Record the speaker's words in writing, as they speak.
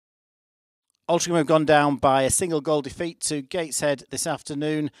Altrincham have gone down by a single goal defeat to Gateshead this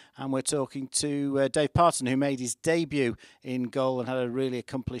afternoon, and we're talking to Dave Parton, who made his debut in goal and had a really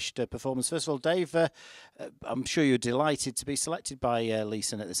accomplished performance. First of all, Dave, I'm sure you're delighted to be selected by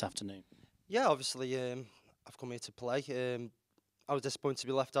Leeson at this afternoon. Yeah, obviously I've come here to play. I was disappointed to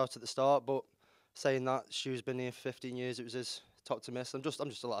be left out at the start, but saying that, Stu's been here for 15 years, it was his top to miss. I'm just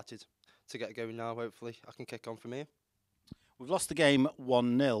delighted to get going now. Hopefully I can kick on from here. We've lost the game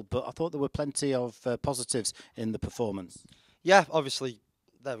 1-0, but I thought there were plenty of positives in the performance. Yeah, obviously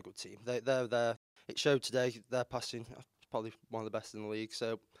they're a good team. They're there. It showed today. Their passing is probably one of the best in the league.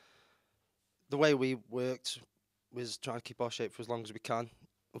 So the way we worked was trying to keep our shape for as long as we can.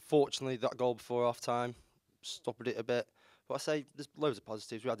 Unfortunately, that goal before half time stopped it a bit. But I say there's loads of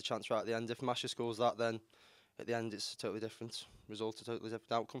positives. We had the chance right at the end. If Masha scores that, then at the end it's a totally different result, a totally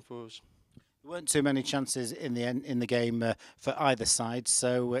different outcome for us. There weren't too many chances in the game for either side,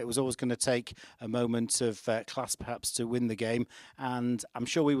 so it was always going to take a moment of class perhaps to win the game. And I'm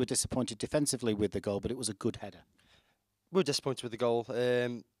sure we were disappointed defensively with the goal, but it was a good header. We were disappointed with the goal.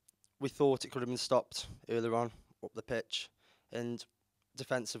 We thought it could have been stopped earlier on up the pitch, and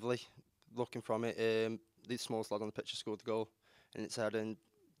defensively, looking from it, the smallest lad on the pitch has scored the goal in its head, and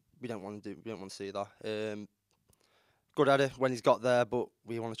we don't want to see that. Good header when he's got there, but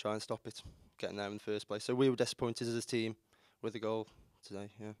we want to try and stop it getting there in the first place. So we were disappointed as a team with the goal today.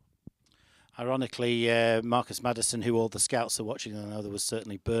 Yeah. Ironically, Marcus Maddison, who all the scouts are watching, I know there was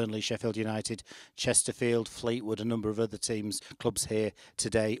certainly Burnley, Sheffield United, Chesterfield, Fleetwood, a number of other clubs here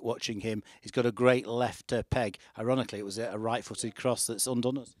today watching him. He's got a great left peg. Ironically, it was a right-footed cross that's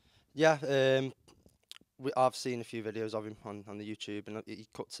undone us. Yeah, I've seen a few videos of him on the YouTube, and he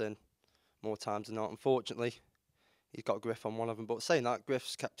cuts in more times than not. Unfortunately, he's got Griff on one of them. But saying that,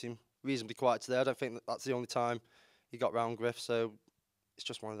 Griff's kept him reasonably quiet today. I don't think that's the only time he got round Griff, so it's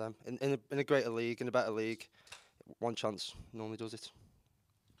just one of them. In a greater league, in a better league, one chance normally does it.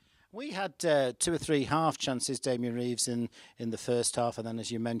 We had 2 or 3 half chances, Damien Reeves in the first half, and then,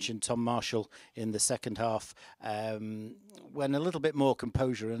 as you mentioned, Tom Marshall in the second half, when a little bit more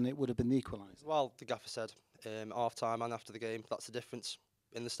composure, and it would have been the equaliser. Well, the gaffer said half time and after the game, that's the difference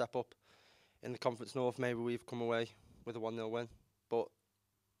in the step up. In the Conference North, maybe we've come away with a 1-0 win, but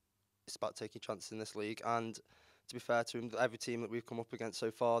it's about taking chances in this league. And to be fair to him, every team that we've come up against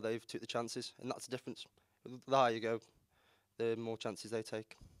so far, they've took the chances, and that's the difference. The higher you go, the more chances they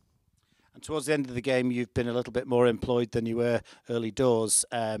take. And towards the end of the game, you've been a little bit more employed than you were early doors.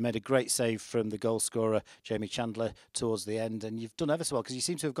 Made a great save from the goal scorer, Jamie Chandler, towards the end. And you've done ever so well, because you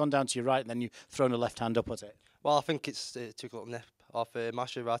seem to have gone down to your right and then you've thrown a left hand up at it. Well, I think it's took a little nip off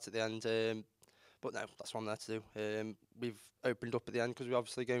Masha right at the end. But no, that's what I'm there to do. We've opened up at the end because we're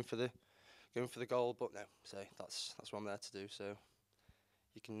obviously going for the goal. But no, so that's what I'm there to do. So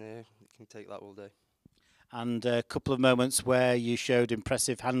you can take that all day. And a couple of moments where you showed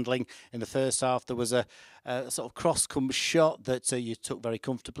impressive handling in the first half. There was a sort of cross-come shot that you took very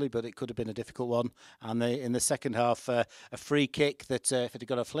comfortably, but it could have been a difficult one. And in the second half, a free kick that if it had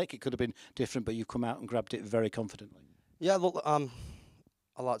got a flick, it could have been different, but you come out and grabbed it very confidently. Yeah, look, I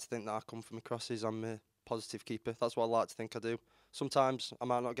like to think that I come from my crosses. I'm a positive keeper. That's what I like to think I do. Sometimes I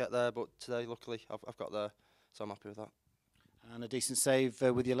might not get there, but today, luckily, I've got there, so I'm happy with that. And a decent save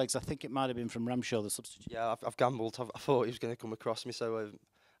with your legs. I think it might have been from Ramshaw, the substitute. Yeah, I've gambled. I thought he was going to come across me, so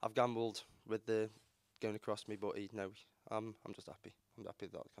I've gambled with the going across me, but I'm just happy. I'm happy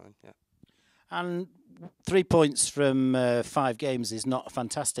with that kind, yeah. And 3 points from 5 games is not a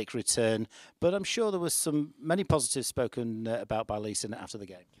fantastic return, but I'm sure there was many positives spoken about by Leeson after the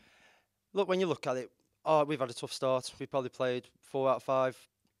game. Look, when you look at it, we've had a tough start. We've probably played 4 out of 5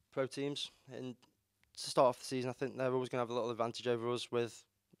 pro teams, and to start off the season, I think they're always going to have a little advantage over us. With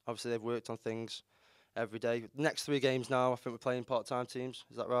obviously they've worked on things every day. The next 3 games now, I think we're playing part-time teams.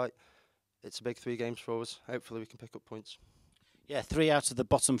 Is that right? It's a big 3 games for us. Hopefully we can pick up points. Yeah, 3 out of the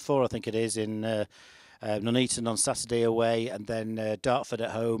bottom 4, I think it is, in Nuneaton on Saturday away, and then Dartford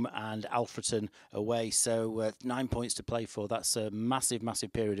at home and Alfreton away. So 9 points to play for. That's a massive,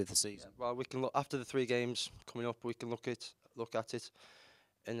 massive period of the season. Yeah, well, we can look after the 3 games coming up. We can look at it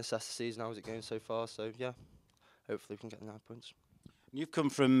and assess the season. How's it going so far? So yeah, hopefully we can get 9 points. You've come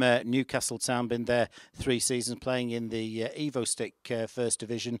from Newcastle Town, been there 3 seasons, playing in the Evo Stick First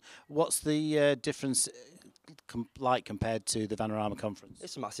Division. What's the difference like compared to the Vanarama Conference?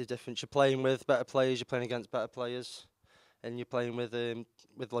 It's a massive difference. You're playing with better players, you're playing against better players, and you're playing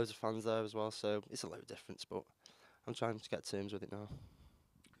with loads of fans there as well. So it's a load of difference, but I'm trying to get terms with it now.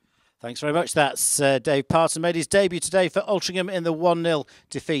 Thanks very much. That's Dave Parton. Made his debut today for Altrincham in the 1-0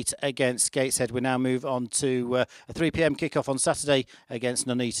 defeat against Gateshead. We now move on to a 3 p.m. kickoff on Saturday against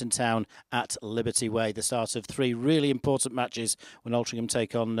Nuneaton Town at Liberty Way. The start of 3 really important matches when Altrincham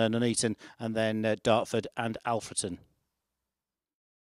take on Nuneaton and then Dartford and Alfreton.